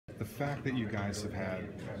the fact that you guys have had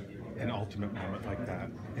an ultimate moment like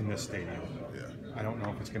that in this stadium, I don't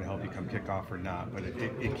know if it's going to help you come kickoff or not, but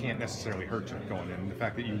it can't necessarily hurt you going in. The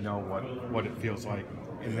fact that you know what it feels like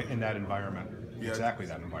in that environment, exactly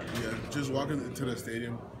that environment. Yeah, just walking into the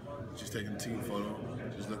stadium, just taking a team photo,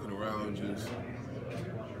 just looking around, just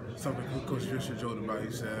something Coach Fisher joked about.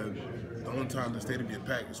 He said, the only time the stadium get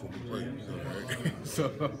packed is when we play. Right? So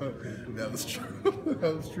that was true.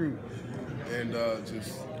 That was true. And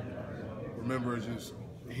just remember just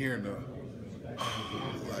hearing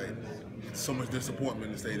like so much disappointment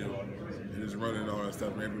in the stadium and just running and all that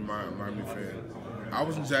stuff. And every Miami fan. I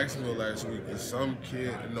was in Jacksonville last week, and some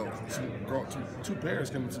kid, two parents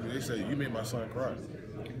came to me. They said, "You made my son cry."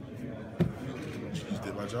 You just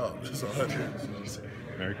did my job. That's all I did.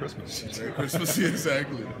 Merry Christmas. Merry Christmas,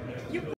 exactly.